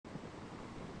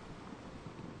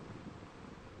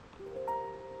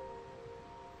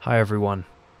Hi everyone,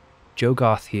 Joe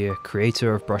Garth here,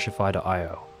 creator of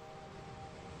Brushify.io.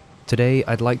 Today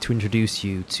I'd like to introduce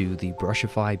you to the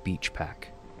Brushify Beach Pack.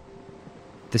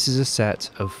 This is a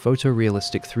set of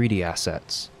photorealistic 3D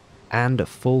assets and a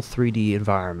full 3D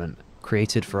environment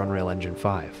created for Unreal Engine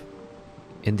 5.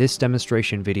 In this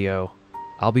demonstration video,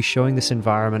 I'll be showing this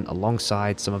environment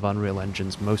alongside some of Unreal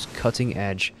Engine's most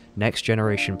cutting-edge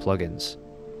next-generation plugins,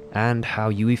 and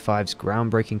how UE5's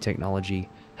groundbreaking technology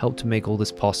helped to make all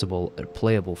this possible at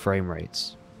playable frame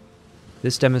rates.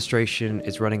 This demonstration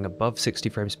is running above 60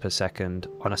 frames per second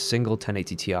on a single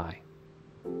 1080 Ti.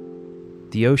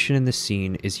 The ocean in this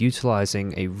scene is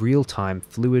utilizing a real-time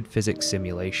fluid physics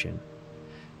simulation.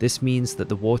 This means that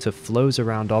the water flows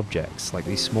around objects like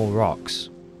these small rocks.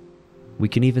 We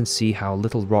can even see how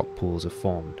little rock pools are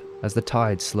formed as the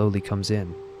tide slowly comes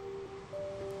in.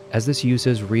 As this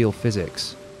uses real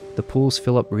physics, the pools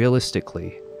fill up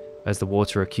realistically as the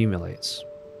water accumulates.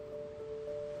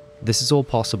 This is all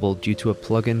possible due to a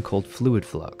plugin called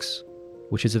Flux,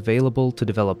 which is available to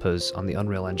developers on the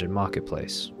Unreal Engine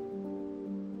marketplace.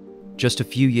 Just a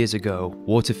few years ago,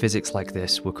 water physics like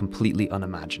this were completely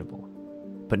unimaginable.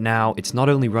 But now it's not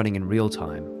only running in real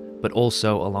time, but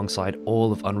also alongside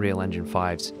all of Unreal Engine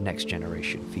 5's next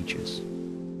generation features.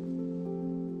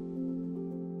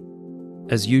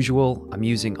 As usual, I'm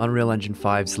using Unreal Engine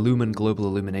 5's Lumen global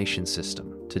illumination system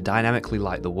to dynamically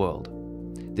light the world.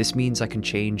 This means I can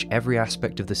change every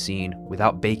aspect of the scene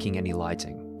without baking any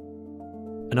lighting.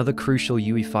 Another crucial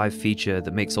UE5 feature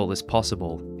that makes all this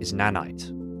possible is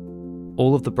Nanite.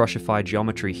 All of the Brushify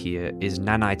geometry here is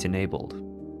Nanite enabled.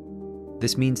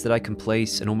 This means that I can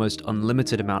place an almost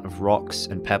unlimited amount of rocks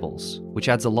and pebbles, which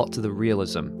adds a lot to the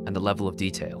realism and the level of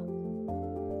detail.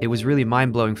 It was really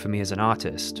mind-blowing for me as an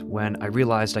artist when I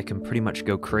realized I can pretty much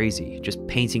go crazy just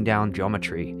painting down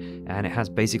geometry, and it has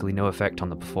basically no effect on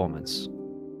the performance.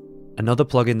 Another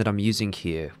plugin that I'm using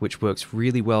here, which works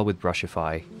really well with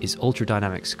Brushify, is Ultra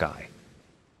Dynamic Sky.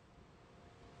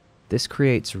 This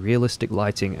creates realistic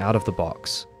lighting out of the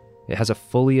box. It has a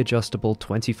fully adjustable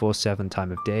 24/7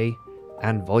 time of day,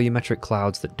 and volumetric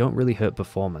clouds that don't really hurt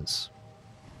performance.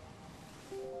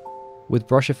 With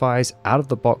Brushify's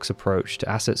out-of-the-box approach to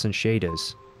assets and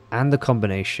shaders, and the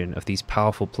combination of these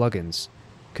powerful plugins,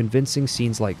 convincing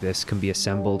scenes like this can be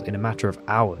assembled in a matter of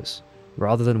hours,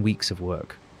 rather than weeks of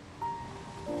work.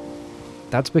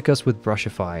 That's because with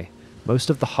Brushify, most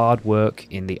of the hard work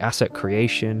in the asset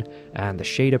creation and the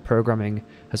shader programming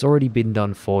has already been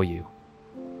done for you.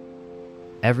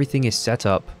 Everything is set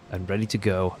up and ready to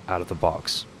go out of the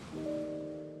box.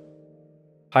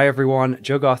 Hi everyone,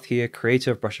 Joe Garth here,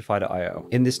 creator of Brushify.io.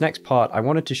 In this next part, I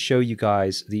wanted to show you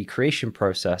guys the creation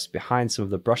process behind some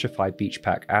of the Brushify Beach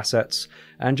Pack assets,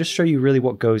 and just show you really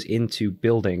what goes into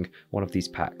building one of these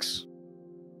packs.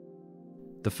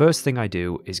 The first thing I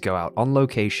do is go out on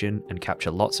location and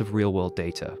capture lots of real-world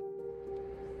data.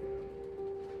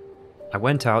 I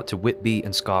went out to Whitby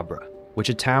and Scarborough, which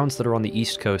are towns that are on the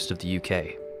east coast of the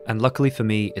UK. And luckily for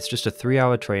me, it's just a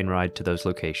 3-hour train ride to those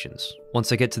locations.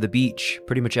 Once I get to the beach,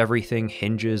 pretty much everything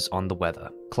hinges on the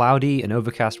weather. Cloudy and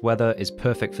overcast weather is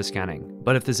perfect for scanning,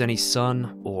 but if there's any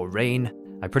sun or rain,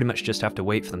 I pretty much just have to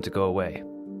wait for them to go away.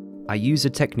 I use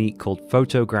a technique called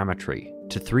photogrammetry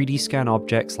to 3D scan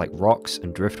objects like rocks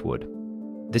and driftwood.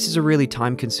 This is a really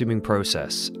time-consuming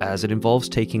process, as it involves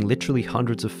taking literally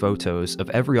hundreds of photos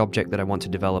of every object that I want to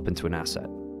develop into an asset.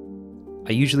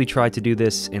 I usually try to do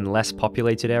this in less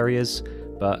populated areas,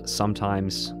 but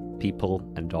sometimes people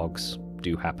and dogs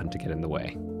do happen to get in the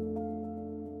way.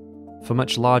 For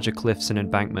much larger cliffs and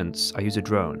embankments, I use a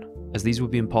drone, as these would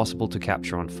be impossible to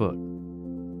capture on foot.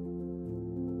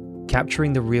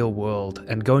 Capturing the real world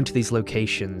and going to these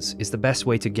locations is the best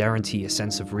way to guarantee a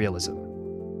sense of realism.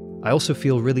 I also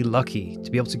feel really lucky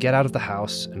to be able to get out of the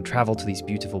house and travel to these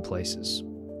beautiful places.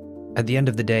 At the end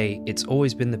of the day, it's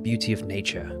always been the beauty of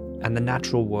nature and the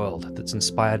natural world that's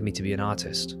inspired me to be an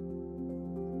artist.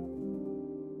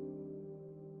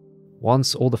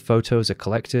 Once all the photos are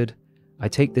collected, I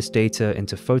take this data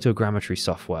into photogrammetry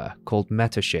software called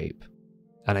Metashape,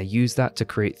 and I use that to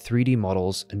create 3D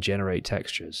models and generate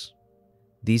textures.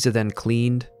 These are then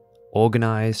cleaned,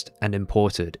 organized, and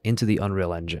imported into the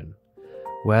Unreal Engine,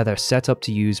 where they're set up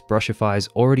to use Brushify's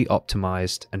already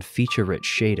optimized and feature-rich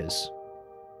shaders.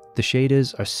 The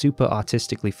shaders are super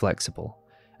artistically flexible,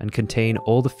 and contain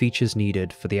all the features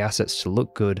needed for the assets to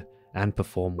look good and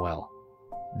perform well.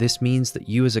 This means that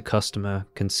you as a customer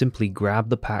can simply grab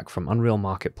the pack from Unreal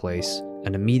Marketplace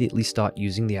and immediately start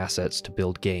using the assets to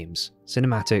build games,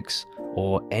 cinematics,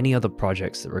 or any other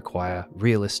projects that require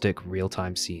realistic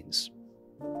real-time scenes.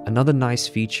 Another nice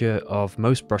feature of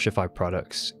most Brushify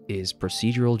products is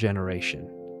procedural generation.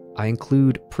 I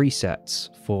include presets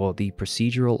for the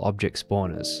procedural object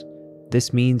spawners.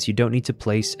 This means you don't need to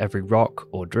place every rock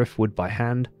or driftwood by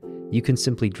hand. You can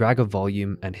simply drag a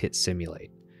volume and hit simulate.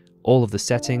 All of the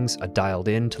settings are dialed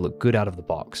in to look good out of the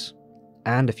box.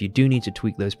 And if you do need to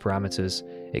tweak those parameters,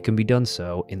 it can be done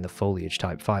so in the foliage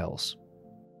type files.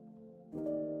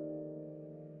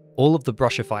 All of the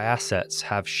Brushify assets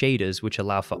have shaders which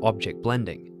allow for object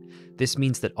blending. This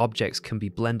means that objects can be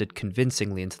blended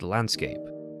convincingly into the landscape.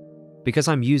 Because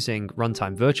I'm using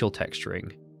Runtime virtual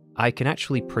texturing, I can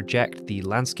actually project the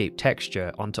landscape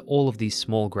texture onto all of these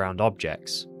small ground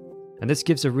objects. And this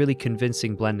gives a really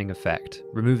convincing blending effect,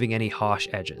 removing any harsh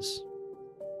edges.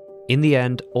 In the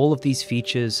end, all of these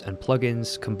features and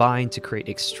plugins combine to create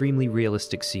extremely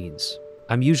realistic scenes.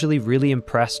 I'm usually really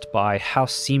impressed by how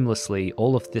seamlessly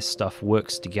all of this stuff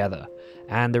works together,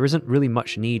 and there isn't really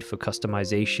much need for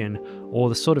customization or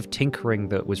the sort of tinkering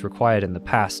that was required in the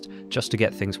past just to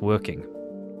get things working.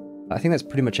 I think that's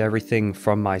pretty much everything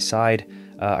from my side.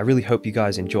 I really hope you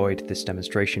guys enjoyed this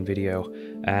demonstration video,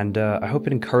 and I hope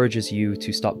it encourages you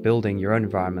to start building your own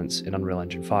environments in Unreal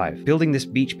Engine 5. Building this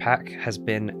beach pack has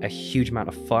been a huge amount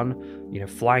of fun. You know,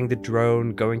 flying the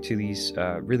drone, going to these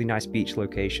really nice beach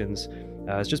locations.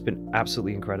 It's just been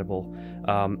absolutely incredible.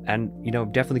 And, you know,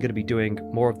 I'm definitely going to be doing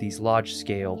more of these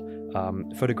large-scale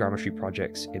photogrammetry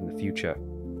projects in the future.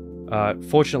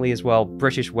 Fortunately as well,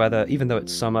 British weather, even though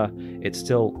it's summer, it's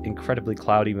still incredibly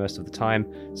cloudy most of the time,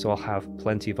 so I'll have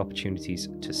plenty of opportunities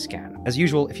to scan. As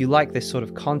usual, if you like this sort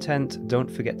of content,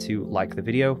 don't forget to like the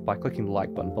video by clicking the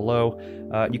like button below.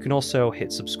 You can also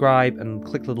hit subscribe and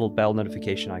click the little bell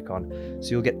notification icon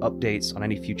so you'll get updates on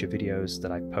any future videos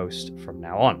that I post from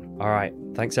now on. Alright,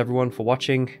 thanks everyone for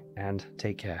watching, and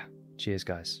take care. Cheers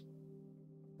guys.